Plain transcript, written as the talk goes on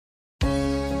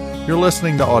You're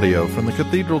listening to audio from the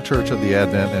Cathedral Church of the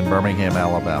Advent in Birmingham,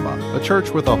 Alabama, a church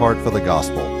with a heart for the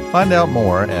gospel. Find out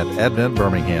more at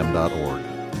adventbirmingham.org.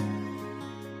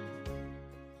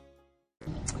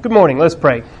 Good morning. Let's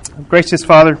pray. Gracious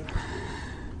Father,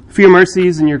 for your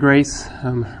mercies and your grace,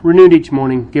 renewed each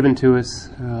morning, given to us,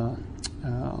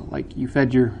 like you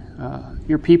fed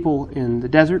your people in the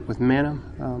desert with manna,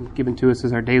 given to us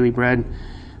as our daily bread.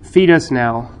 Feed us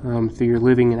now through your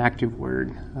living and active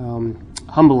word.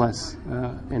 Humble us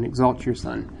and exalt your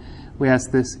Son. We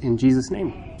ask this in Jesus'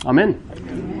 name.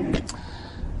 Amen.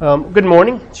 Good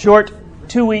morning. Short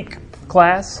 2-week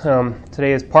class.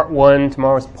 Today is part 1.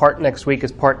 Tomorrow's next week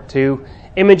is part 2.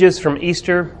 Images from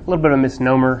Easter. A little bit of a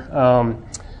misnomer.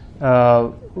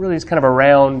 Really, it's kind of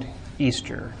around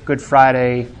Easter. Good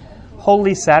Friday.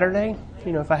 Holy Saturday.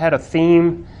 You know, if I had a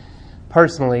theme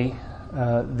personally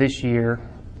this year,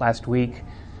 last week,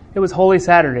 it was Holy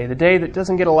Saturday, the day that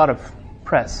doesn't get a lot of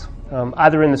press,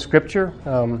 either in the Scripture.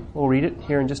 We'll read it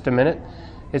here in just a minute.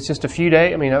 It's just a few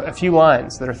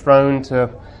lines that are thrown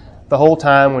to the whole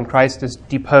time when Christ is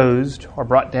deposed or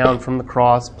brought down from the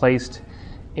cross, placed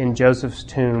in Joseph's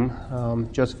tomb,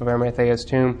 Joseph of Arimathea's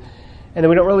tomb, and then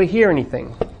we don't really hear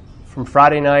anything from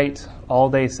Friday night all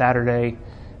day Saturday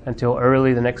until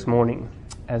early the next morning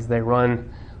as they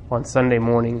run on Sunday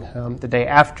morning, the day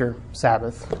after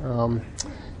Sabbath.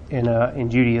 In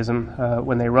Judaism,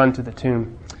 when they run to the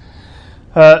tomb.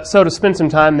 So to spend some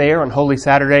time there on Holy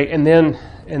Saturday, and then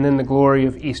the glory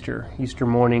of Easter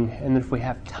morning, and then if we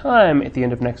have time at the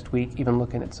end of next week, even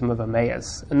looking at some of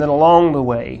Emmaus. And then along the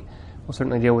way, we'll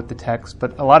certainly deal with the text,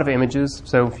 but a lot of images,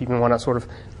 so if you want to sort of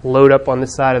load up on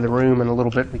this side of the room in a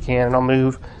little bit, we can, and I'll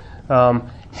move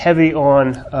heavy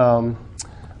on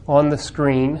the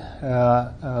screen,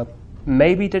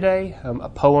 maybe today, a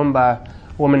poem by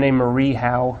a woman named Marie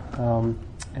Howe,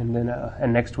 and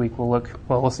next week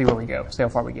we'll see where we go, see how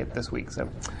far we get this week. So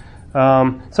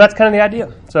that's kind of the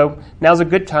idea. So now's a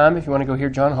good time if you want to go hear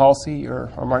John Halsey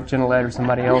or Mark Gentilette or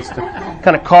somebody else to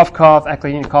kind of cough, act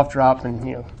like you need a cough drop,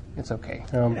 and it's okay.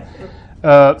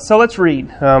 So let's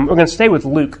read. We're going to stay with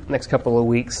Luke next couple of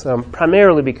weeks,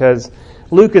 primarily because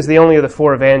Luke is the only of the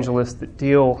 4 evangelists that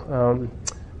deal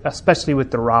especially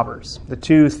with the robbers, the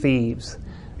 2 thieves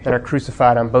that are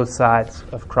crucified on both sides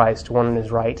of Christ, one on his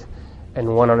right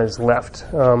and one on his left.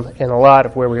 And a lot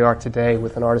of where we are today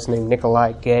with an artist named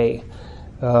Nikolai Gay,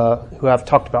 who I've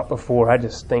talked about before. I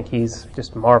just think he's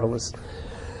just marvelous.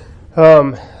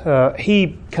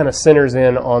 He kind of centers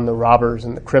in on the robbers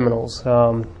and the criminals,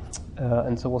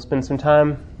 and so we'll spend some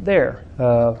time there.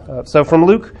 So from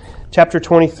Luke chapter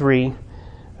 23,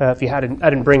 I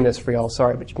didn't bring this for y'all,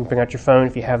 sorry, but you can bring out your phone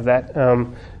if you have that.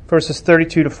 Verses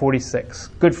 32 to 46.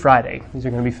 Good Friday. These are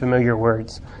going to be familiar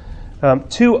words.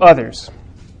 2 others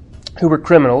who were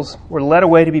criminals were led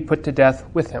away to be put to death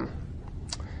with him.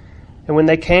 And when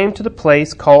they came to the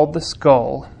place called the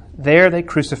Skull, there they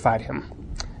crucified him,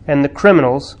 and the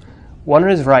criminals, one on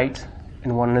his right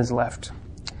and one on his left.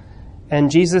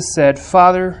 And Jesus said,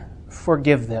 Father,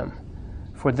 forgive them,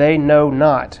 for they know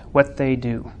not what they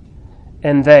do.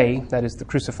 And they, that is the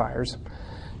crucifiers,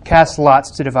 cast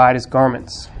lots to divide his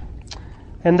garments.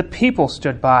 And the people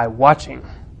stood by, watching.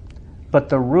 But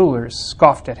the rulers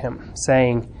scoffed at him,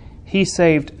 saying, He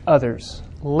saved others.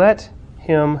 Let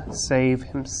him save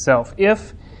himself,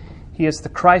 if he is the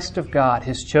Christ of God,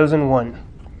 his chosen one.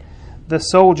 The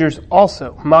soldiers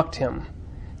also mocked him,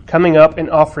 coming up and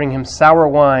offering him sour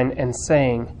wine, and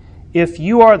saying, If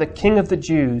you are the King of the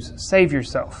Jews, save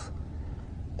yourself.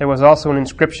 There was also an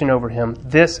inscription over him,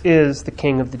 This is the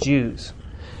King of the Jews.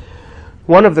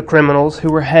 One of the criminals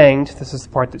who were hanged, this is the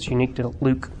part that's unique to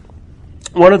Luke,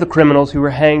 one of the criminals who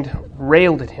were hanged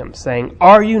railed at him, saying,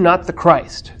 Are you not the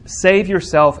Christ? Save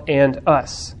yourself and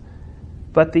us.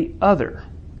 But the other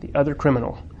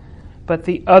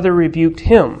rebuked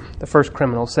him, the first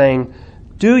criminal, saying,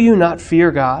 Do you not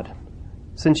fear God,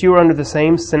 since you are under the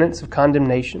same sentence of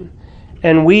condemnation?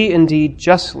 And we indeed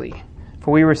justly,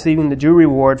 for we are receiving the due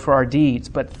reward for our deeds.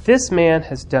 But this man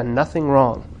has done nothing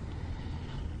wrong.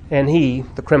 And he,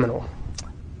 the criminal,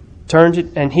 turned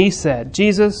and he said,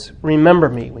 Jesus, remember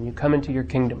me when you come into your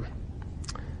kingdom.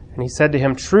 And he said to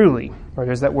him, Truly, or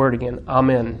there's that word again,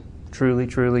 Amen. Truly,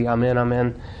 truly, Amen,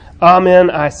 Amen. Amen,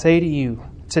 I say to you,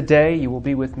 today you will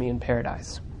be with me in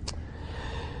paradise.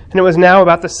 And it was now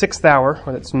about the 6th hour,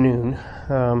 or that's noon.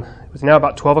 It was now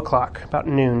about 12 o'clock, about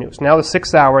noon. It was now the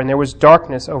 6th hour, and there was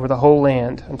darkness over the whole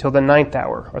land until the 9th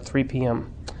hour, or 3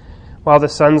 p.m., while the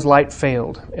sun's light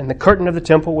failed, and the curtain of the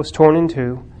temple was torn in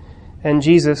two. And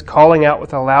Jesus, calling out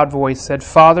with a loud voice, said,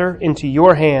 Father, into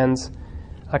your hands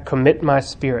I commit my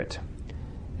spirit.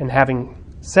 And having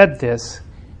said this,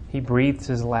 He breathed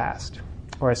his last.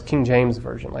 Or as King James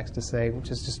Version likes to say,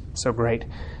 which is just so great,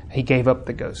 he gave up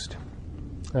the ghost.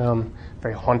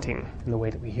 Very haunting in the way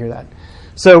that we hear that.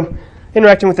 So,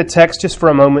 interacting with the text just for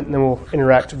a moment, and then we'll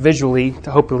interact visually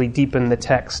to hopefully deepen the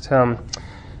text.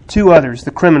 Two others,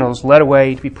 the criminals, led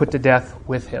away to be put to death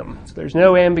with him. So there's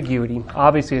no ambiguity,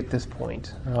 obviously, at this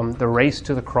point. The race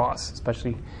to the cross,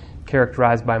 especially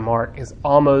characterized by Mark, is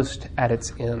almost at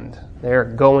its end. They're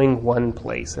going one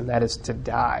place, and that is to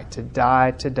die, to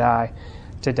die, to die,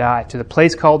 to die, to the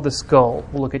place called the Skull.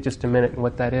 We'll look at just a minute and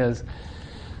what that is.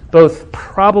 Both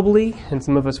probably, and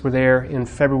some of us were there in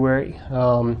February,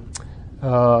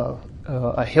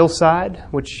 a hillside,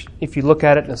 which if you look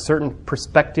at it in a certain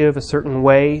perspective, a certain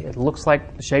way, it looks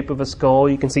like the shape of a skull.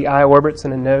 You can see eye orbits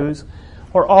and a nose.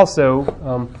 Or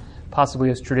also,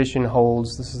 possibly as tradition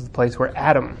holds, this is the place where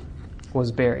Adam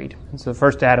was buried. And so the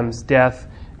first Adam's death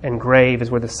and grave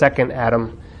is where the second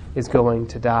Adam is going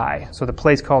to die. So the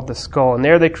place called the Skull. And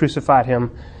there they crucified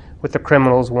him with the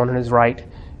criminals, one on his right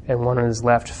and one on his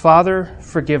left. Father,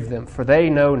 forgive them, for they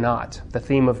know not. The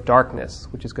theme of darkness,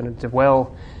 which is going to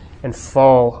dwell and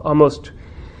fall almost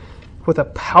with a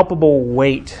palpable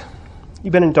weight.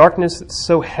 You've been in darkness that's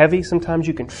so heavy, sometimes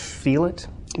you can feel it.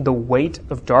 The weight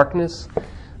of darkness,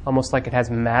 almost like it has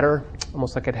matter,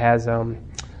 almost like it has a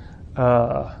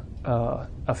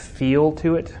feel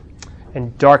to it.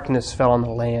 And darkness fell on the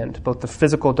land, both the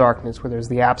physical darkness, where there's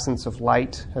the absence of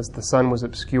light as the sun was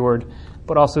obscured,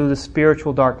 but also the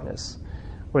spiritual darkness,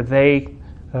 where they,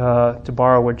 to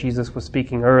borrow what Jesus was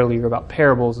speaking earlier about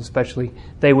parables especially,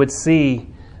 they would see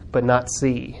but not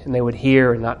see, and they would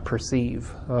hear and not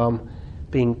perceive,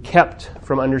 being kept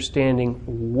from understanding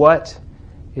what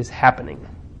is happening,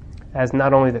 as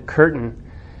not only the curtain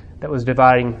that was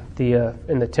dividing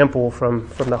in the temple from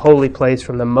the holy place,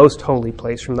 from the most holy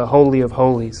place, from the Holy of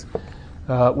Holies,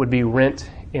 would be rent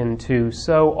in two.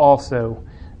 So also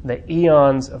the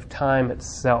eons of time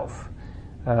itself,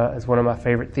 as one of my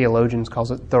favorite theologians calls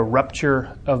it, the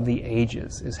rupture of the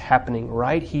ages is happening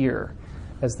right here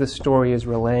as this story is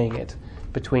relaying it,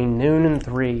 between noon and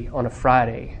 3 on a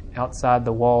Friday outside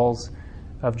the walls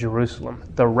of Jerusalem.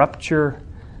 The rupture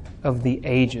of the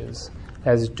ages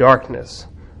as darkness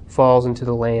falls into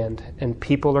the land and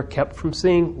people are kept from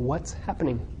seeing what's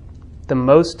happening. The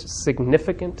most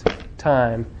significant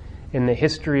time in the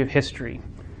history of history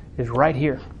is right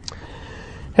here.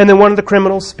 And then one of the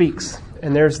criminals speaks,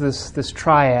 and there's this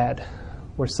triad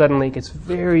where suddenly it gets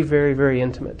very, very, very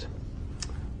intimate.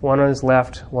 One on his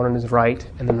left, one on his right,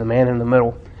 and then the man in the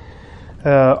middle.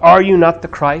 Are you not the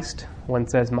Christ? One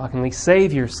says mockingly,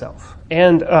 save yourself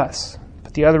and us.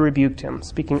 But the other rebuked him,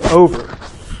 speaking over.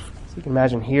 So you can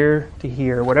imagine here to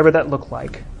here, whatever that looked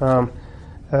like.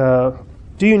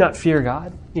 Do you not fear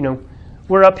God? You know,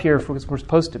 we're up here because we're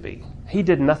supposed to be. He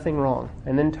did nothing wrong.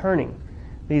 And then turning,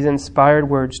 these inspired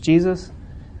words, Jesus,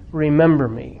 remember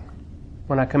me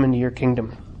when I come into your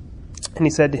kingdom. And he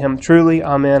said to him, truly,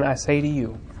 amen, I say to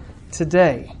you,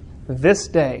 today, this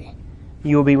day,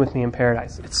 you will be with me in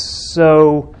paradise. It's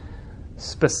so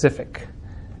specific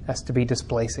as to be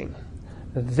displacing.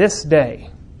 This day,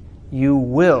 you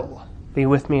will be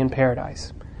with me in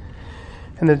paradise.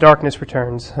 And the darkness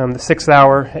returns. The 6th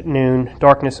hour at noon,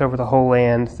 darkness over the whole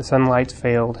land. The sunlight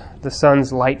failed. The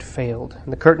sun's light failed.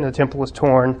 And the curtain of the temple was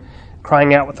torn,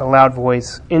 crying out with a loud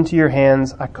voice, into your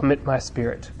hands I commit my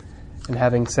spirit. And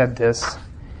having said this,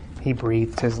 he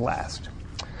breathed his last.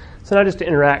 So now just to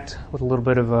interact with a little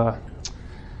bit of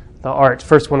the art.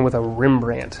 First one with a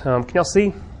Rembrandt. Can y'all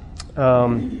see? Are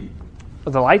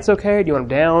the lights okay? Do you want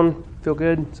them down? Feel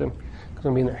good? So I'm going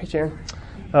to be in there. Hey,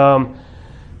 Sharon.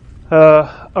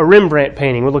 A Rembrandt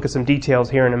painting. We'll look at some details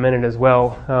here in a minute as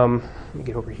well. Let me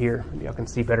get over here. Maybe y'all can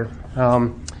see better.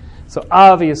 So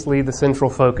obviously the central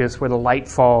focus where the light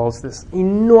falls, this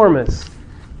enormous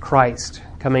Christ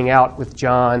coming out with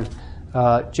John.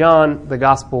 John, the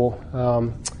gospel,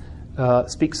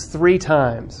 speaks 3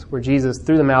 times where Jesus,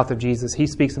 through the mouth of Jesus, he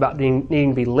speaks about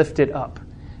needing to be lifted up.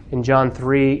 In John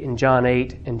 3, in John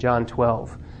 8, and John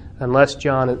 12. Unless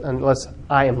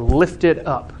I am lifted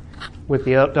up, with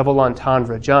the double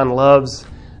entendre. John loves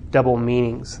double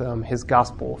meanings, his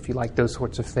gospel, if you like those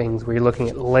sorts of things, where you're looking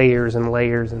at layers and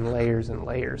layers and layers and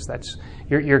layers. That's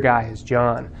your guy is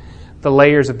John. The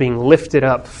layers of being lifted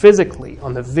up physically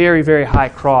on the very, very high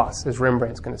cross, as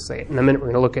Rembrandt's going to say it. In a minute,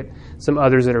 we're going to look at some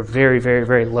others that are very, very,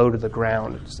 very low to the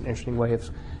ground. It's an interesting way of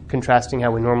contrasting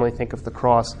how we normally think of the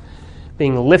cross.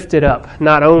 Being lifted up,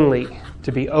 not only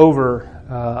to be over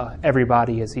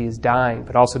everybody as he is dying,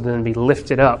 but also then be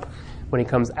lifted up when he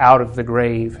comes out of the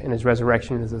grave in his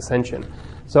resurrection and his ascension.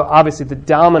 So obviously the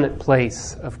dominant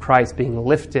place of Christ being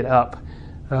lifted up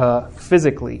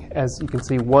physically, as you can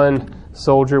see, one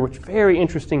soldier, which very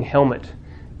interesting helmet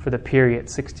for the period,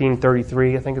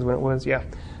 1633, I think is when it was,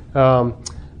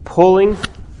 pulling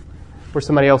where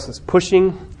somebody else is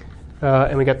pushing,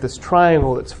 and we got this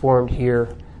triangle that's formed here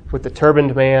with the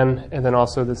turbaned man, and then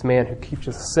also this man who keeps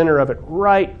the center of it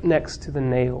right next to the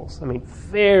nails. I mean,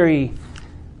 very,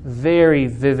 very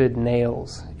vivid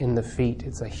nails in the feet.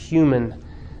 It's a human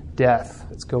death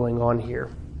that's going on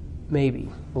here. Maybe.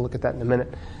 We'll look at that in a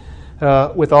minute.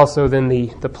 With also then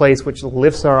the place which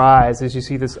lifts our eyes as you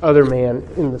see this other man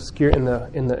in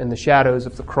the shadows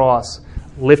of the cross,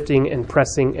 lifting and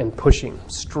pressing and pushing,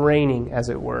 straining as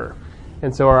it were.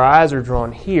 And so our eyes are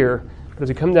drawn here, but as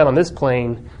we come down on this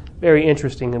plane, very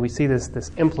interesting, and we see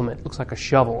this implement, looks like a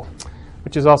shovel,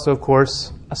 which is also, of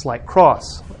course, a slight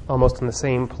cross, almost on the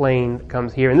same plane that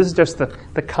comes here. And this is just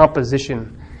the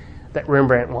composition that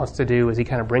Rembrandt wants to do as he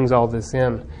kind of brings all this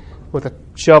in. With a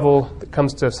shovel that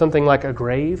comes to something like a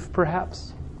grave,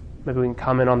 perhaps. Maybe we can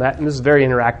comment on that. And this is very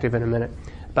interactive in a minute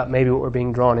about maybe what we're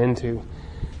being drawn into.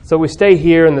 So we stay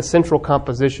here in the central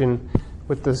composition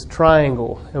with this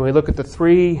triangle, and we look at the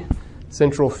three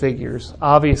central figures.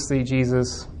 Obviously,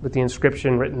 Jesus with the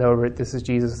inscription written over it. This is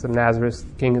Jesus of Nazareth,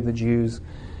 King of the Jews.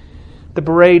 The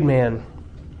Bereaved Man,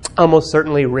 almost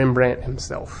certainly Rembrandt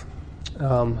himself.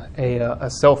 A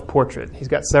self-portrait. He's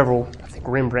got several. I think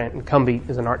Rembrandt and Cumby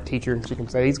is an art teacher, as you can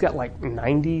say. He's got like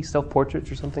 90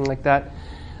 self-portraits or something like that.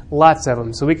 Lots of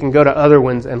them. So we can go to other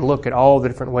ones and look at all the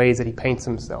different ways that he paints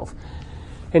himself.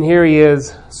 And here he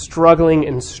is, struggling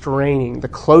and straining, the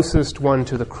closest one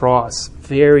to the cross,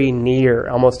 very near,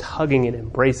 almost hugging it,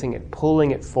 embracing it,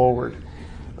 pulling it forward.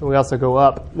 But we also go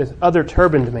up. This other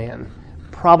turbaned man,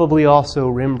 probably also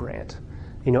Rembrandt.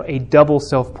 A double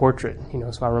self-portrait.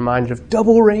 So I remind you of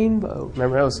Double Rainbow.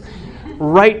 Remember, that was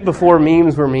right before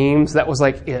memes were memes. That was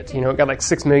like it. It got like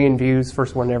 6 million views.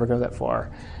 First one to ever go that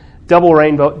far. Double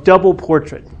Rainbow, double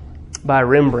portrait by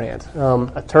Rembrandt.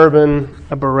 A turban,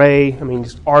 a beret.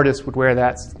 Just artists would wear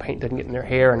that so the paint doesn't get in their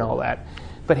hair and all that.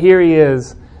 But here he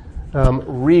is,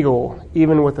 regal,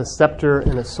 even with a scepter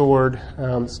and a sword,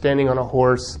 standing on a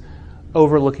horse,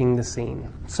 overlooking the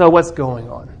scene. So what's going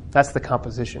on? That's the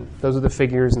composition. Those are the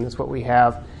figures, and that's what we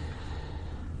have.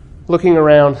 Looking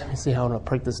around, let me see how I'm going to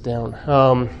break this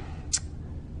down.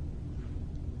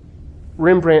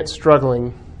 Rembrandt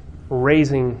struggling,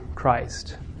 raising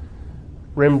Christ.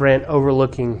 Rembrandt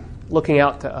overlooking, looking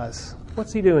out to us.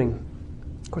 What's he doing?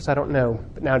 Of course, I don't know,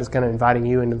 but now just kind of inviting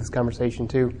you into this conversation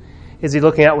too. Is he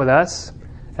looking out with us,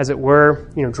 as it were,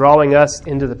 drawing us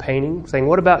into the painting, saying,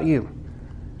 what about you?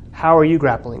 How are you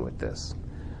grappling with this?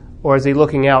 Or is he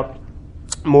looking out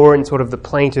more in sort of the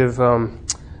plaintive,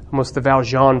 almost the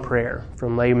Valjean prayer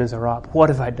from Les Miserables? What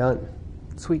have I done?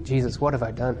 Sweet Jesus, what have I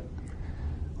done?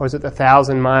 Or is it the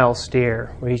 1,000-mile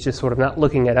stare, where he's just sort of not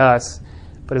looking at us,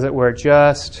 but as it were,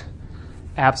 just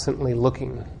absently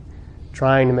looking,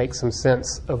 trying to make some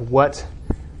sense of what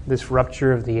this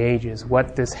rupture of the ages,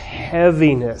 what this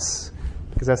heaviness,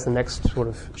 because that's the next sort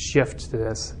of shift to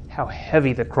this, how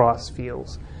heavy the cross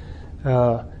feels.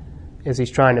 As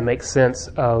he's trying to make sense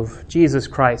of Jesus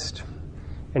Christ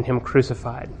and him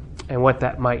crucified and what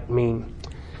that might mean.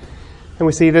 And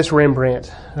we see this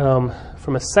Rembrandt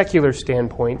from a secular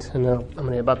standpoint, and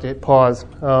I'm about to hit pause.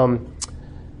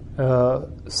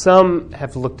 Some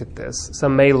have looked at this,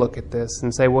 some may look at this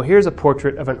and say, well, here's a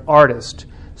portrait of an artist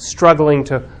struggling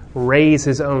to raise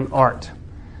his own art,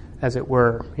 as it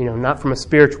were, not from a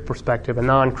spiritual perspective, a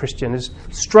non-Christian is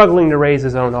struggling to raise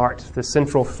his own art, the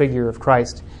central figure of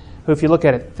Christ, who, if you look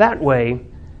at it that way,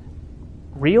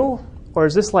 real? Or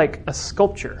is this like a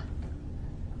sculpture?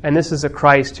 And this is a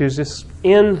Christ who's just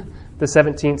in the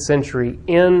 17th century,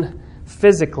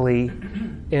 physically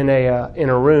in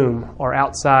a room or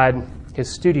outside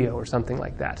his studio or something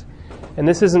like that. And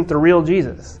this isn't the real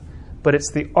Jesus, but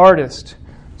it's the artist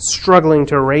struggling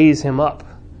to raise him up.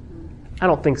 I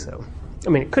don't think so.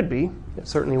 It could be. It's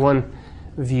certainly one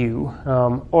view.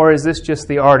 Or is this just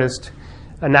the artist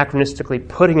anachronistically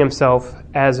putting himself,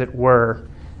 as it were,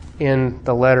 in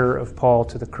the letter of Paul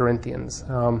to the Corinthians,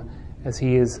 as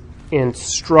he is in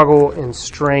struggle and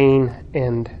strain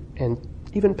and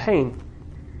even pain?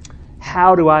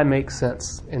 How do I make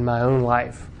sense in my own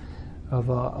life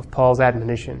of Paul's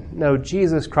admonition? No,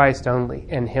 Jesus Christ only,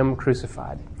 and him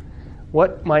crucified.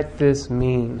 What might this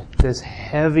mean, this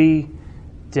heavy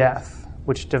death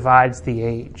which divides the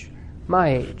age, my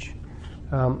age,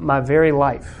 my very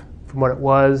life, from what it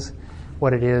was,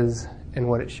 what it is, and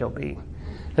what it shall be?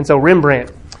 And so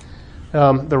Rembrandt,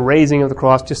 the raising of the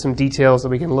cross, just some details that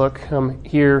we can look.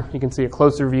 Here you can see a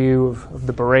closer view of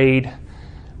the Bereaved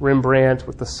Rembrandt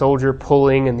with the soldier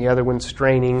pulling and the other one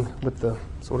straining, with the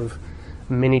sort of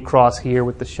mini cross here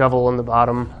with the shovel on the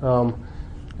bottom.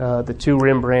 The two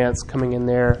Rembrandts coming in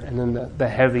there, and then the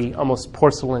heavy, almost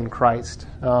porcelain Christ.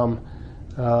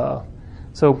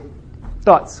 So,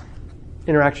 thoughts,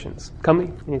 interactions.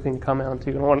 Cummy, anything to comment on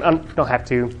too? Don't have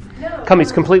to. No,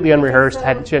 Cummy's completely unrehearsed.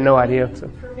 She had no idea. So.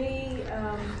 For me,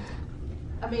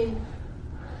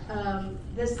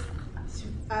 this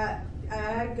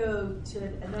I go to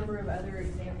a number of other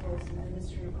examples in the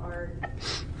history of art,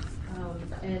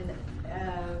 and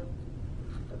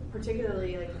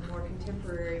particularly like a more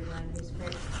contemporary one, who's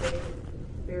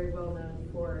very well known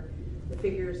for the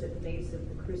figures at the base of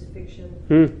the crucifixion.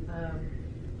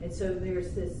 And so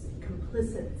there's this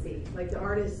complicity, like the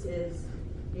artist is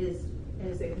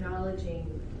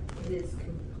acknowledging his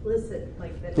complicit,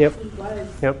 like that he was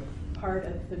part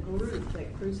of the group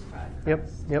that crucified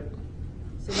Christ.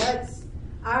 So that's,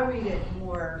 I read it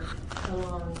more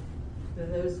along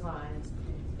those lines,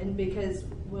 and because,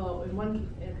 well, in one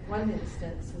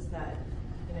instance is that,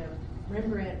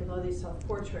 Rembrandt with all these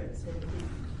self-portraits, and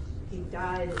he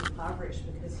died impoverished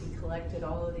because he collected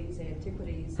all of these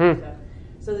antiquities and stuff.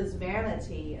 So this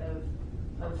vanity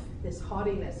of this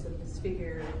haughtiness of this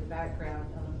figure in the background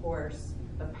on a horse,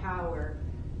 of power,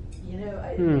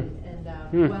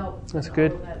 well, that's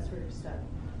good. All of that sort of stuff,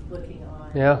 looking on.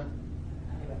 Yeah.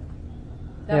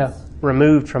 Anyway,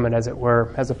 removed from it, as it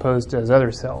were, as opposed to his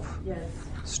other self. Yes.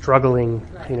 Struggling,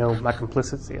 Right. My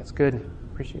complicity. That's good.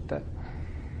 Appreciate that.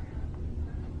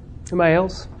 Anybody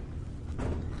else?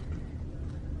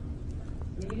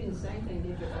 You didn't say anything,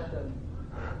 did you, about the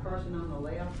person on the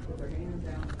left with their hands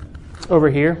out? Over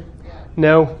here? Yeah.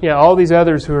 No. Yeah, all these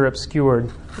others who are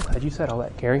obscured. Glad you said all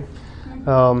that, Gary.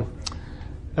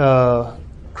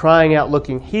 Crying out,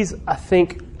 looking.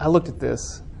 I looked at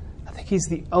this. I think he's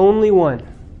the only one.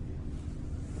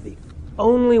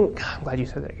 I'm glad you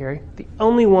said that, Gary. The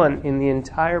only one in the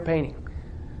entire painting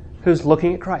who's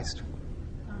looking at Christ.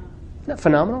 Isn't that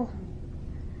phenomenal?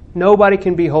 Nobody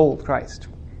can behold Christ.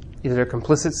 Either their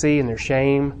complicity and their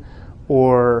shame,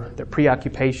 or their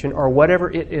preoccupation, or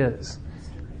whatever it is,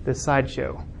 the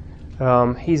sideshow.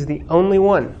 He's the only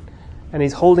one, and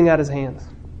he's holding out his hands.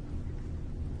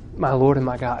 My Lord and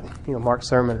my God, Mark's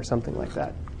sermon or something like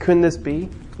that. Couldn't this be?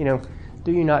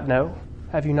 Do you not know?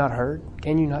 Have you not heard?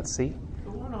 Can you not see?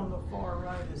 The one on the far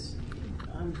right is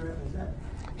that?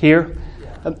 Here?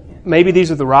 Maybe these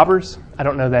are the robbers. I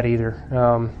don't know that either.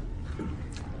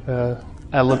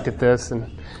 I looked at this,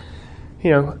 and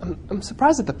I'm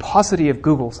surprised at the paucity of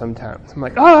Google sometimes. I'm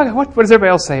like, what does everybody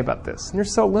else say about this? And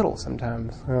there's so little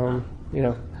sometimes. I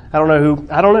don't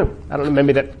know.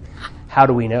 Maybe that. How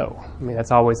do we know? I mean,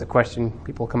 that's always a question.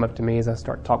 People come up to me as I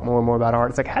start talking more and more about art.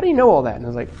 It's like, how do you know all that? And I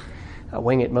was like, I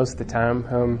wing it most of the time.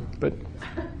 But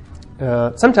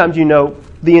sometimes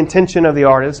the intention of the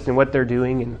artist and what they're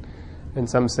doing, in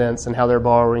some sense, and how they're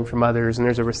borrowing from others. And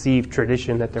there's a received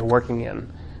tradition that they're working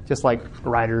in, just like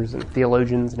writers and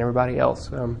theologians and everybody else.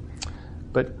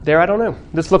 But there, I don't know.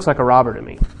 This looks like a robber to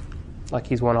me, like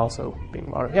he's one also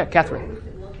being robbed. Yeah, Catherine. We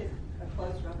could look at a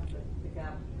closer up at the guy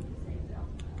with his hands out.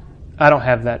 I don't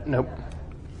have that. Nope.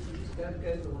 Just go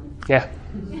Google him. Yeah. So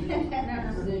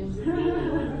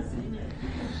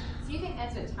you think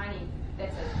that's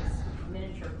a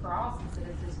miniature cross instead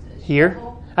of just a Here,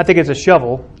 shovel? I think it's a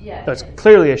shovel. Yeah. It's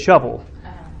clearly a shovel,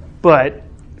 Uh-huh. but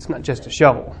it's not just a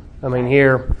shovel. I mean,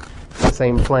 here, the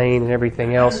same plane and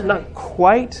everything else. Not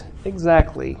quite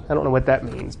exactly. I don't know what that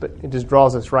means, but it just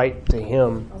draws us right to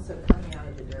him. Also coming out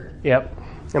of the dirt. Yep.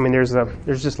 I mean, there's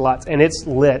just lots, and it's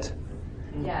lit.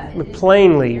 Yeah. But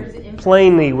there's an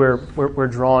plainly, we're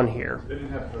drawn here.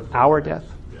 Our death.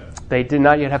 They did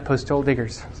not yet have post-hole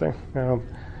diggers. So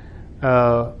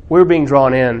we're being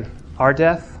drawn in. Our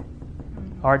death.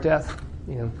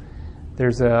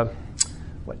 There's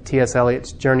T.S.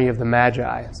 Eliot's Journey of the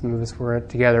Magi. Some of us were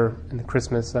together in the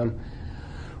Christmas.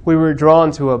 We were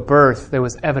drawn to a birth. There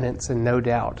was evidence and no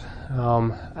doubt.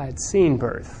 I had seen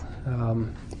birth.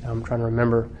 I'm trying to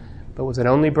remember, but was it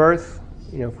only birth?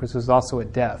 Because there's also a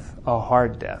death, a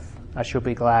hard death. I shall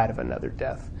be glad of another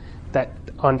death. That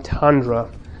entendre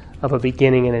of a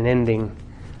beginning and an ending,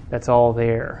 that's all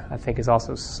there, I think is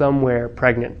also somewhere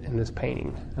pregnant in this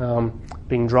painting.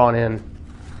 Being drawn in,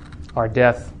 our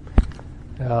death,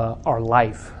 our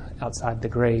life outside the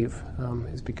grave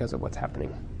is because of what's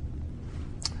happening.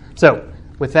 So,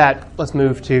 with that, let's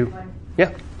move to...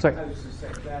 Yeah, sorry. I was just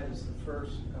saying that is the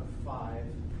first of 5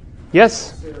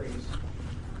 Yes. series,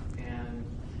 and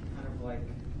kind of like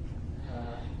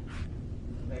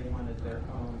they wanted their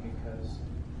own because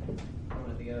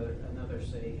another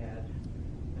city had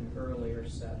an earlier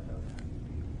set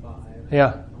of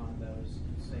on those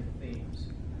same themes,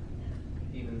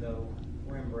 even though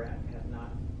Rembrandt had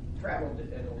not traveled to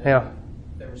Italy.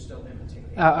 They were still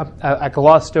imitating. I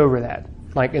glossed over that.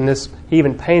 Like in this, he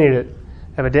even painted it,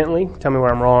 evidently, tell me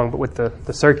where I'm wrong, but with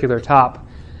the circular top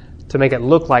to make it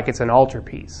look like it's an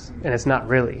altarpiece. And it's not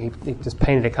really. He just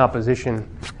painted a composition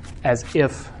as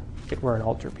if it were an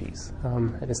altarpiece.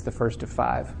 And it's the first of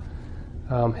 5.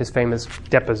 His famous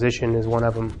Deposition is one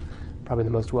of them, probably the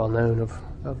most well-known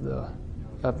of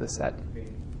the set.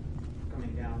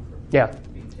 Coming down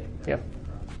from being taken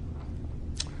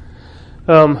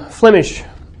Flemish,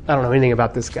 I don't know anything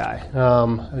about this guy.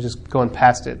 I was just going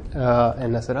past it,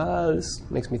 and I said, this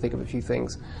makes me think of a few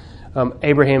things.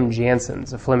 Abraham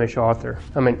Janssens, a Flemish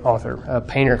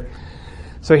painter.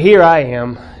 So here I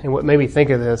am, and what made me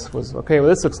think of this was, okay, well,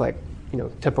 this looks like,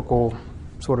 typical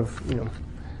sort of, in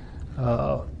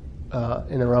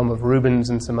the realm of Rubens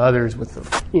and some others with the,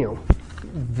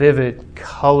 vivid,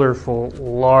 colorful,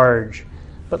 large.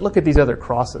 But look at these other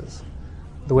crosses,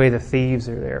 the way the thieves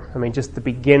are there. I mean, just the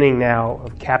beginning now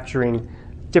of capturing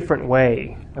a different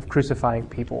way of crucifying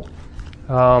people.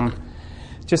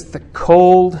 Just the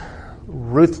cold,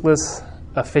 ruthless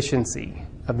efficiency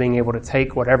of being able to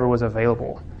take whatever was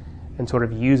available and sort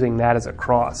of using that as a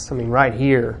cross. I mean, right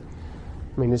here,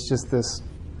 it's just this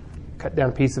cut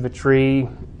down piece of a tree,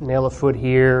 nail a foot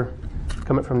here,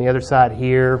 come it from the other side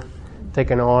here, take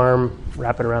an arm,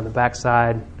 wrap it around the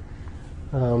backside.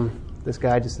 This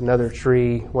guy, just another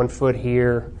tree, 1 foot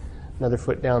here, another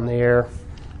foot down there,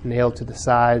 nailed to the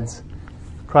sides.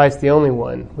 Christ, the only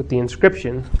one, with the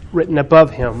inscription written above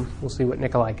him. We'll see what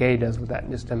Nikolai Gay does with that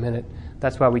in just a minute.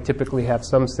 That's why we typically have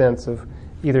some sense of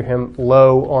either him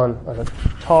low on a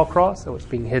tall cross, so it's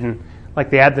being hidden,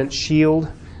 like the Advent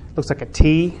shield. Looks like a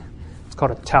T. It's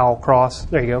called a towel cross.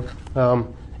 There you go.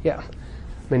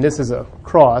 This is a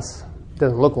cross.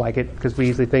 Doesn't look like it because we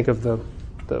usually think of the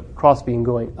cross being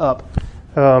going up.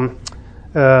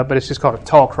 But it's just called a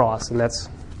tall cross, and that's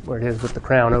where it is with the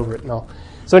crown over it and all.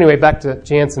 So anyway, back to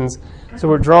Janssens. So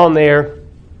we're drawn there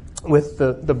with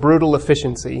the brutal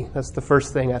efficiency. That's the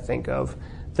first thing I think of.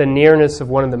 The nearness of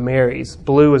one of the Marys.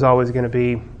 Blue is always going to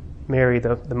be Mary,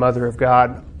 the mother of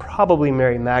God, probably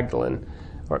Mary Magdalene,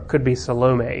 or it could be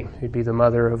Salome, who'd be the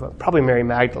mother of, probably Mary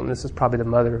Magdalene. This is probably the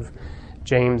mother of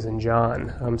James and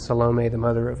John. Salome, the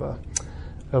mother of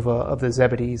the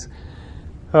Zebedees.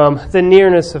 The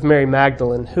nearness of Mary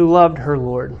Magdalene, who loved her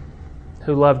Lord,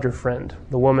 who loved her friend,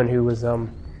 the woman who was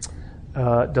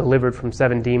delivered from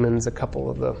 7 demons. A couple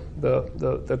of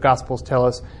the Gospels tell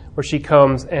us where she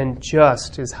comes and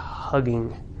just is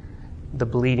hugging the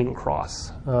bleeding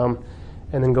cross.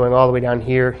 And then going all the way down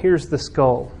here, here's the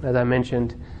skull, as I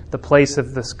mentioned, the place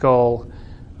of the skull,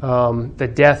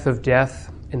 the death of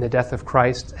death in the death of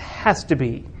Christ has to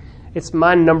be. It's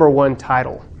my number 1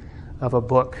 title of a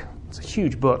book. It's a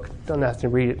huge book. Don't have to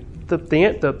read it.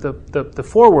 The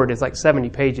foreword is like 70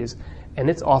 pages, and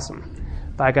it's awesome,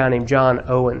 by a guy named John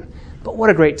Owen. But what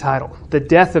a great title. The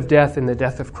death of death in the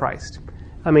death of Christ.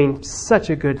 Such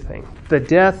a good thing. The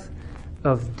death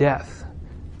of death.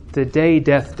 The day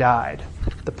death died.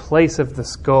 The place of the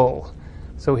skull.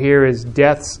 So here is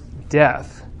death's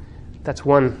death. That's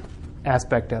one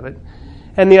aspect of it.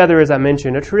 And the other, as I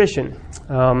mentioned, a tradition.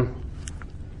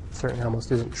 Certainly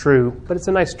almost isn't true, but it's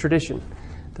a nice tradition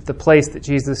that the place that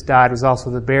Jesus died was also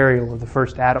the burial of the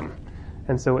first Adam.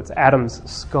 And so it's Adam's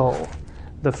skull.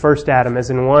 The first Adam, as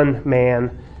in one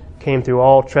man, came through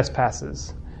all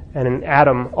trespasses, and in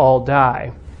Adam all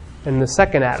die. And the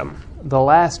second Adam, the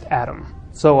last Adam,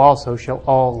 so also shall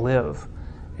all live.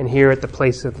 And here at the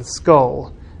place of the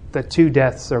skull, the 2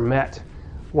 deaths are met.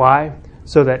 Why?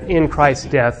 So that in Christ's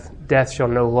death, death shall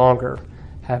no longer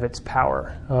have its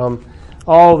power.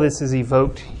 All this is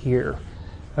evoked here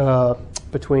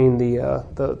between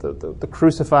the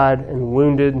crucified and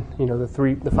wounded,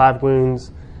 the 5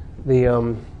 wounds,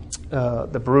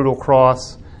 the brutal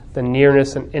cross, the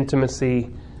nearness and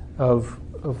intimacy of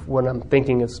what I'm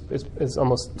thinking is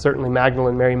almost certainly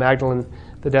Mary Magdalene,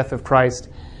 the death of Christ,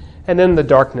 and then the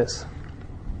darkness.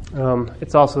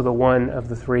 It's also the one of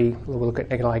the 3. We'll look at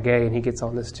Nikolai Gay, and he gets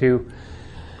on this too,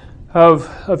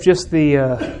 of just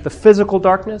the physical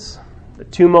darkness, the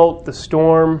tumult, the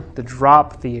storm, the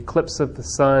drop, the eclipse of the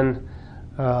sun,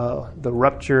 the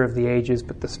rupture of the ages,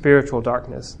 but the spiritual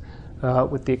darkness,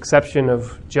 with the exception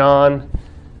of John,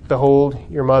 behold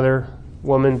your mother,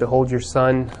 woman, behold your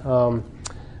son.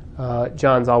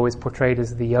 John's always portrayed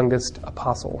as the youngest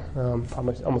apostle.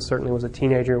 Almost certainly was a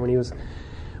teenager when he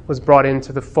was brought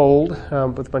into the fold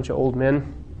with a bunch of old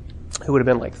men who would have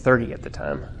been like 30 at the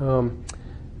time.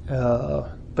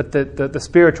 but the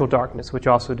spiritual darkness, which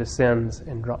also descends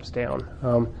and drops down.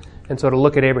 And so to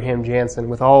look at Abraham Jansen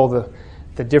with all the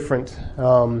different,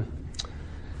 a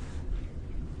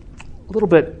little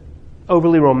bit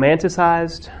overly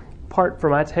romanticized part for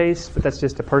my taste, but that's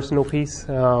just a personal piece.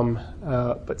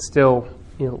 But still,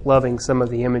 loving some of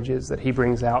the images that he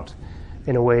brings out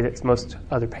in a way that most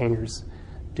other painters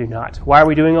do not. Why are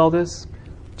we doing all this?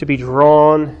 To be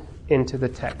drawn into the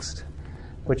text,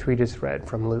 which we just read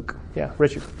from Luke. Yeah,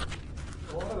 Richard.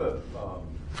 A lot of the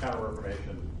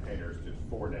Counter-Reformation painters did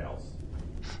 4 nails.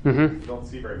 Mm-hmm. You don't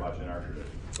see very much in our tradition,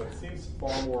 but it seems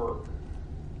far more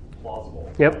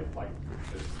plausible. Yep.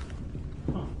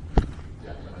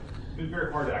 It's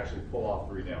very hard to actually pull off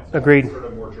 3 nails. So Agreed. It's sort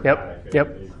of more dramatic. Yep.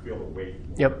 And you feel the weight.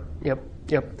 Yep. I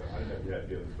didn't know if you had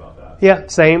feelings about that. Yeah,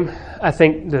 same. I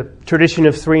think the tradition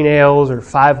of 3 nails or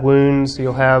 5 wounds.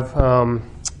 You'll have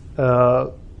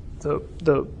the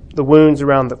wounds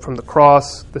around from the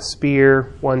cross, the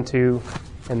spear, 1, 2,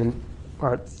 and then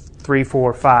 3,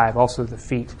 4, 5. Also the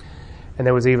feet, and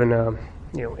there was even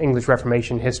English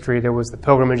Reformation history. There was the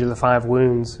pilgrimage of the 5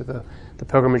 wounds, the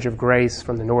pilgrimage of grace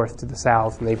from the north to the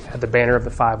south, and they had the banner of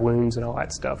the 5 wounds and all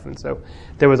that stuff. And so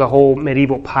there was a whole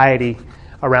medieval piety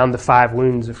around the 5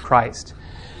 wounds of Christ.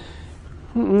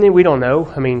 We don't know.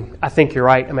 I think you're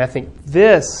right. I think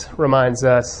this reminds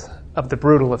us of the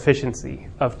brutal efficiency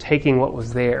of taking what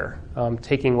was there,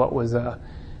 taking what was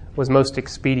most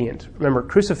expedient. Remember,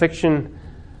 crucifixion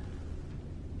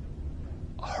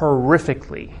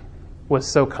horrifically was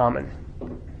so common.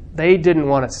 They didn't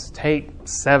want to take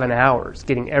 7 hours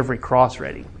getting every cross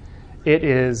ready. It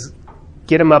is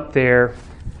get them up there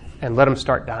and let them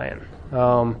start dying.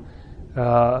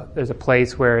 There's a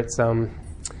place where it's, sorry,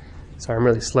 I'm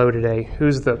really slow today.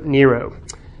 Who's the Nero?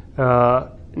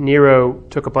 Nero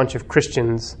took a bunch of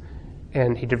Christians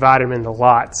and he divided them into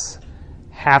lots.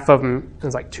 Half of them, it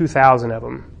was like 2,000 of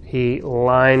them, he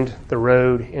lined the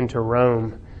road into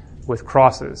Rome with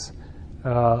crosses.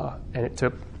 And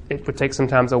it would take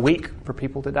sometimes a week for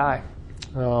people to die,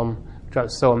 which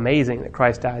was so amazing that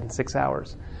Christ died in 6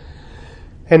 hours.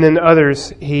 And then others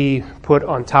he put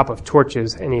on top of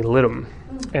torches and he lit them,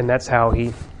 and that's how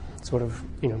he sort of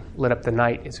lit up the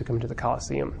night as he come to the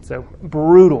Colosseum. So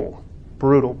brutal.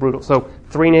 So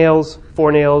 3 nails,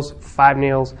 4 nails, 5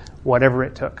 nails, whatever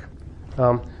it took.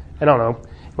 I don't know.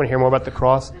 You want to hear more about the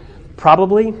cross?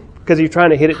 Probably, because you're trying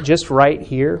to hit it just right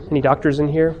here. Any doctors in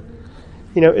here?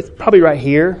 It's probably right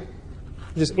here,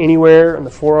 just anywhere on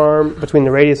the forearm, between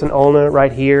the radius and ulna,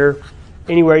 right here,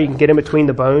 anywhere you can get in between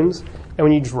the bones. And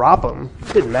when you drop them,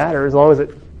 it didn't matter as long as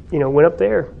it, went up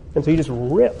there. And so you just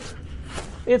ripped.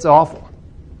 It's awful.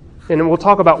 And we'll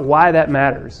talk about why that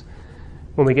matters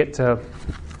when we get to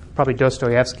probably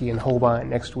Dostoevsky and Holbein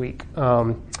next week.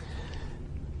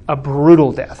 A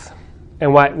brutal death.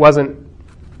 And why it wasn't,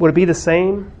 would it be the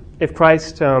same if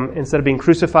Christ, instead of being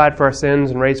crucified for our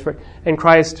sins and raised and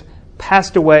Christ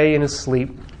passed away in his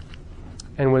sleep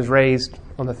and was raised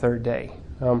on the 3rd day?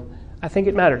 I think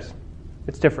it matters.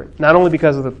 It's different. Not only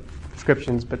because of the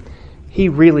prescriptions, but he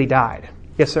really died.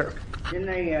 Yes, sir? Didn't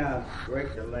they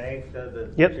break the legs of the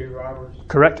 2 robbers?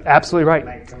 Correct. Absolutely right.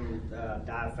 Make them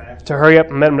die faster? To hurry up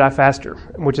and make them die faster,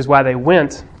 which is why they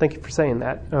went. Thank you for saying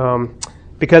that.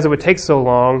 Because it would take so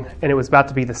long, and it was about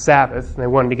to be the Sabbath, and they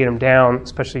wanted to get him down,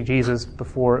 especially Jesus,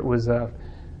 before it was,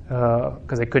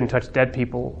 because they couldn't touch dead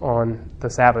people on the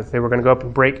Sabbath. They were going to go up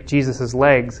and break Jesus'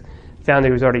 legs, found that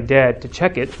he was already dead. To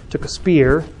check it, took a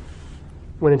spear,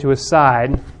 went into his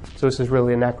side, so this is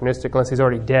really anachronistic unless he's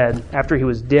already dead. After he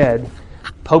was dead,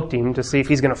 poked him to see if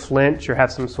he's going to flinch or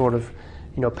have some sort of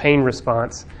pain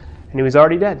response, and he was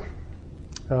already dead.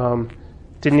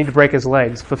 Didn't need to break his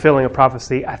legs, fulfilling a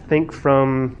prophecy, I think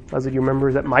from, do you remember,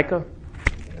 is that Micah?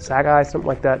 Sagai, something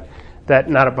like that, that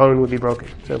not a bone would be broken.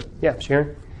 So, yeah,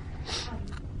 Sharon?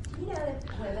 Do you know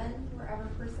if women were ever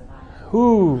crucified?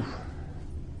 Ooh,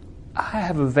 I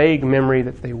have a vague memory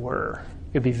that they were.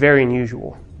 It would be very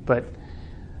unusual, but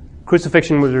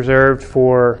crucifixion was reserved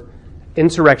for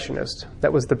insurrectionists.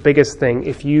 That was the biggest thing.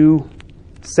 If you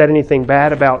said anything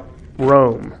bad about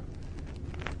Rome,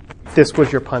 this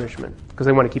was your punishment, because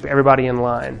they want to keep everybody in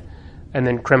line, and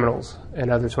then criminals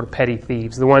and other sort of petty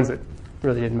thieves, the ones that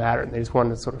really didn't matter, and they just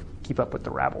wanted to sort of keep up with the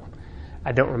rabble.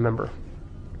 I don't remember.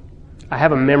 I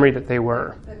have a memory that they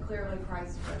were. But clearly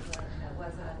Christ was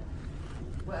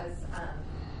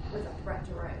a threat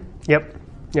to Rome.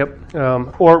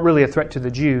 Yep. Or really a threat to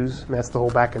the Jews, and that's the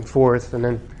whole back and forth, and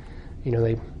then,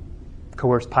 they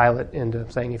coerced Pilate into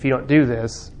saying, if you don't do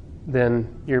this,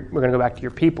 then we're going to go back to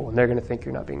your people, and they're going to think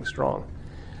you're not being strong.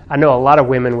 I know a lot of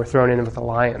women were thrown in with the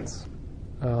lions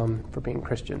for being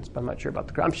Christians, but I'm not sure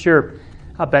about I'm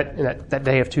I bet in that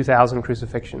day of 2,000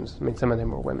 crucifixions, I mean, some of them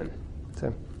were women.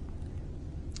 So,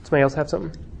 somebody else have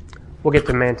something? We'll get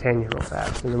to Mantegna real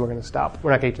fast, and then we're going to stop. We're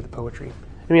not going to get to the poetry.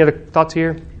 Any other thoughts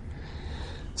here?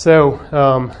 So,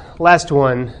 last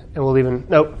one, and we'll even...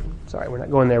 Nope, sorry, we're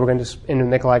not going there. We're going to just end with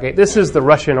Nikolai Gay. This is the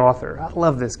Russian author. I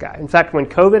love this guy. In fact, when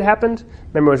COVID happened,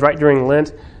 remember it was right during Lent,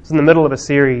 it was in the middle of a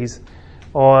series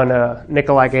on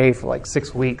Nikolai Gay for like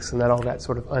 6 weeks, and then all got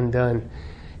sort of undone.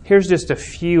 Here's just a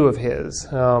few of his.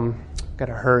 Got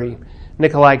to hurry.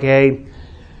 Nikolai Gay,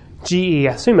 G.E.,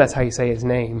 I assume that's how you say his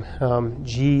name.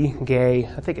 G. Gay,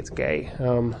 I think it's Gay.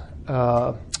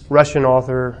 Russian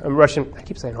author, I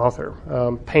keep saying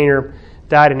author, painter,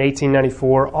 died in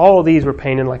 1894. All of these were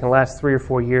painted like in the last 3 or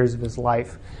 4 years of his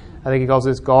life. I think he calls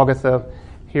this Golgotha.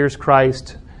 Here's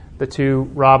Christ, the two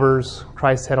robbers,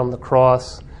 Christ's head on the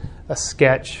cross, a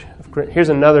sketch. Here's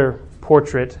another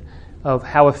portrait of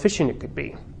how efficient it could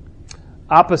be.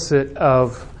 Opposite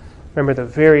of, remember, the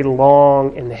very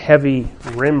long and heavy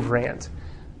Rembrandt.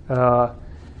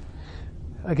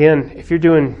 Again, if you're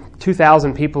doing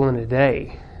 2,000 people in a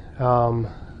day,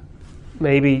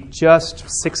 maybe just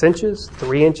 6 inches,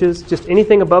 3 inches, just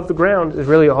anything above the ground is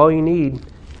really all you need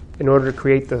in order to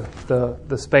create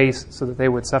the space so that they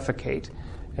would suffocate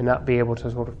and not be able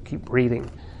to sort of keep breathing.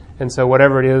 And so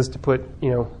whatever it is to put,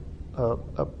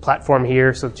 a platform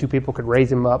here so 2 people could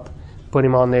raise him up, put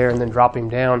him on there, and then drop him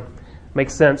down.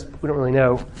 Makes sense, but we don't really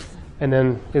know. And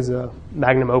then is a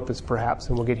magnum opus, perhaps,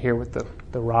 and we'll get here with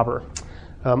the robber.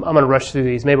 I'm going to rush through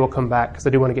these. Maybe we'll come back because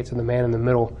I do want to get to the man in the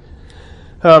middle.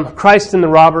 Christ and the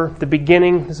robber, the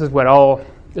beginning. This is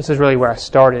really where I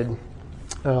started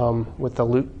with the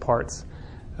Luke parts.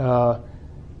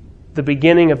 The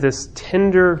beginning of this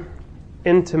tender,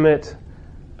 intimate,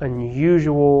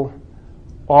 unusual,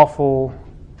 awful,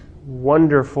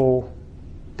 wonderful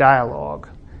dialogue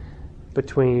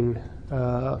between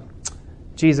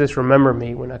Jesus, remember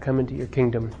me when I come into your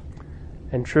kingdom.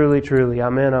 And truly, truly,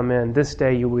 amen, amen, this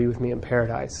day you will be with me in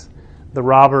paradise. The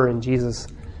robber and Jesus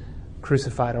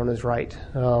crucified on his right.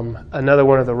 Another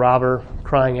one of the robber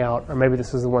crying out, or maybe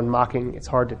this is the one mocking, it's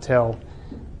hard to tell,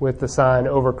 with the sign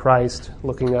over Christ,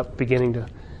 looking up, beginning to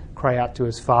cry out to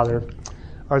his Father.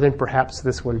 Or then perhaps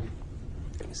this one.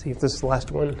 Let me see if this is the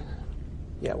last one.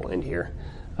 Yeah, we'll end here.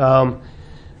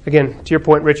 Again, to your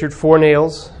point, Richard, 4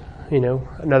 nails.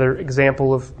 Another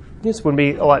example of this would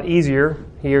be a lot easier.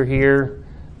 Here,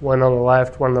 one on the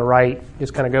left, one on the right.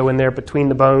 Just kind of go in there between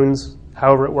the bones,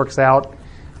 however it works out.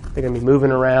 They're going to be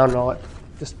moving around and all that.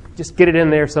 Just get it in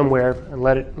there somewhere and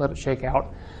let it shake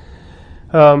out.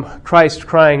 Christ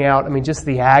crying out, just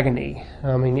the agony.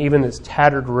 Even his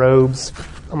tattered robes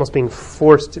almost being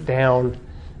forced down.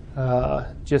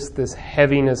 Just this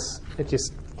heaviness.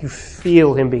 You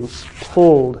feel him being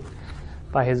pulled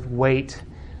by his weight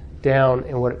down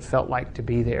in what it felt like to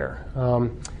be there.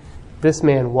 This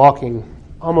man walking,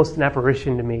 almost an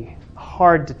apparition to me.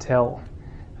 Hard to tell.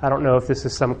 I don't know if this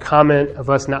is some comment of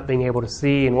us not being able to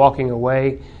see and walking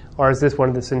away, or is this one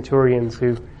of the centurions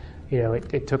who,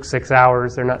 it took 6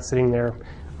 hours. They're not sitting there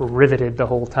riveted the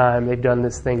whole time. They've done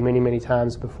this thing many, many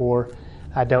times before.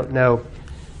 I don't know.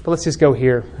 But let's just go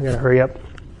here. I got to hurry up.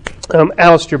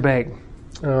 Alistair Begg,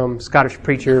 Scottish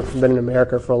preacher, been in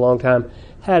America for a long time,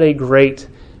 had a great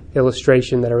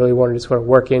illustration that I really wanted to sort of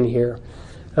work in here.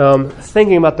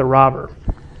 Thinking about the robber.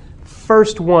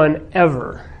 First one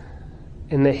ever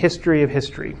in the history of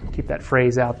history, keep that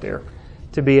phrase out there,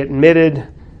 to be admitted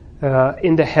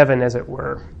into heaven, as it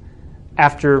were,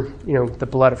 after the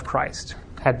blood of Christ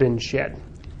had been shed.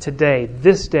 Today,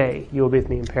 this day, you will be with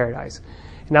me in paradise.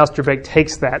 And Alistair Begg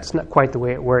takes that. It's not quite the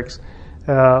way it works,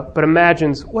 but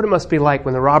imagines what it must be like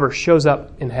when the robber shows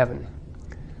up in heaven.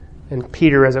 And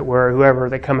Peter, as it were, whoever,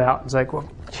 they come out. It's like, well,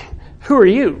 who are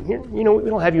you? We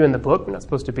don't have you in the book. We're not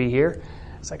supposed to be here.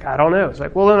 It's like, I don't know. It's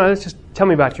like, well, no, let's just tell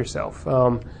me about yourself.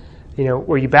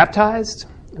 Were you baptized?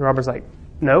 And Robert's like,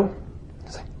 no.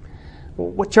 It's like, well,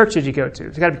 what church did you go to?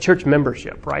 There's got to be church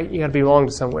membership, right? You got to belong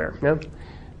to somewhere.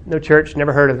 No church,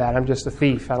 never heard of that. I'm just a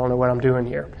thief. I don't know what I'm doing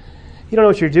here. You don't know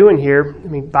what you're doing here.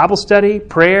 Bible study,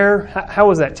 prayer. How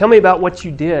was that? Tell me about what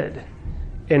you did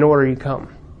in order you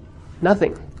come.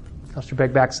 Nothing. Alistair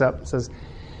Begg backs up and says,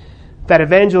 that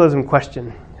evangelism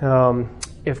question,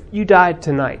 if you died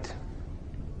tonight,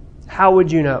 how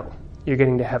would you know you're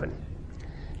getting to heaven?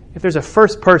 If there's a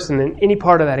first person in any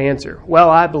part of that answer, well,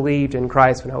 I believed in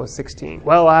Christ when I was 16.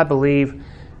 Well, I believe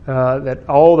that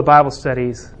all the Bible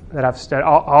studies that I've studied,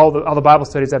 all the Bible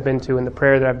studies I've been to and the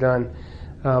prayer that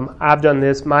I've done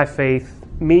this, my faith,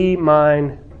 me,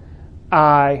 mine,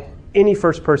 I, any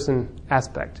first person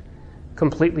aspect,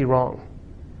 completely wrong.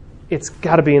 It's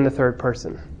got to be in the third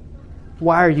person.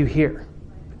 Why are you here?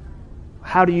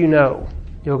 How do you know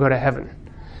you'll go to heaven?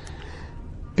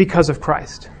 Because of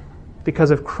Christ.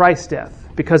 Because of Christ's death.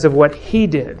 Because of what he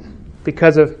did.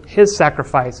 Because of his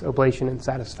sacrifice, oblation, and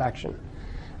satisfaction.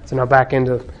 So now back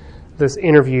into this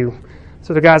interview.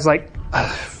 So the guy's like,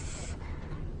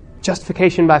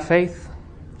 justification by faith,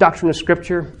 doctrine of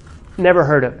Scripture, never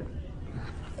heard of it.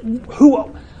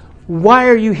 Why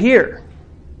are you here?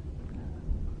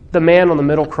 The man on the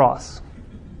middle cross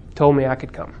told me I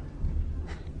could come.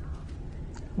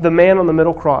 The man on the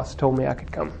middle cross told me I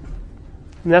could come.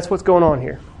 And that's what's going on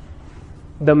here.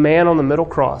 The man on the middle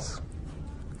cross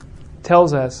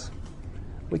tells us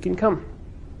we can come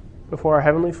before our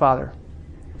Heavenly Father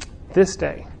this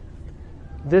day,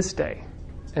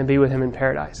 and be with him in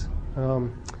paradise.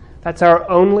 That's our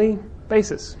only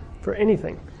basis for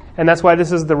anything. And that's why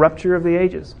this is the rupture of the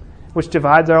ages, which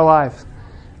divides our lives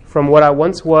from what I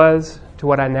once was to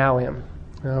what I now am.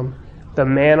 The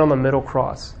man on the middle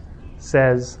cross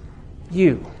says,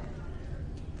 you,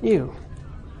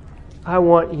 I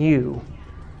want you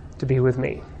to be with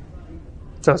me.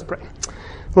 So let's pray.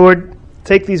 Lord,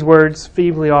 take these words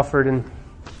feebly offered and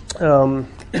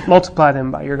multiply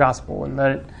them by your gospel, and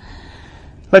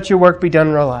let your work be done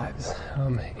in our lives.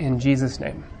 In Jesus'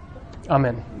 name,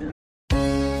 amen.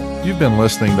 You've been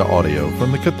listening to audio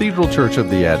from the Cathedral Church of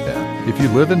the Advent. If you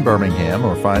live in Birmingham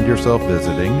or find yourself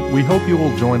visiting, we hope you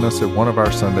will join us at one of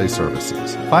our Sunday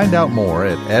services. Find out more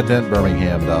at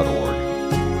adventbirmingham.org.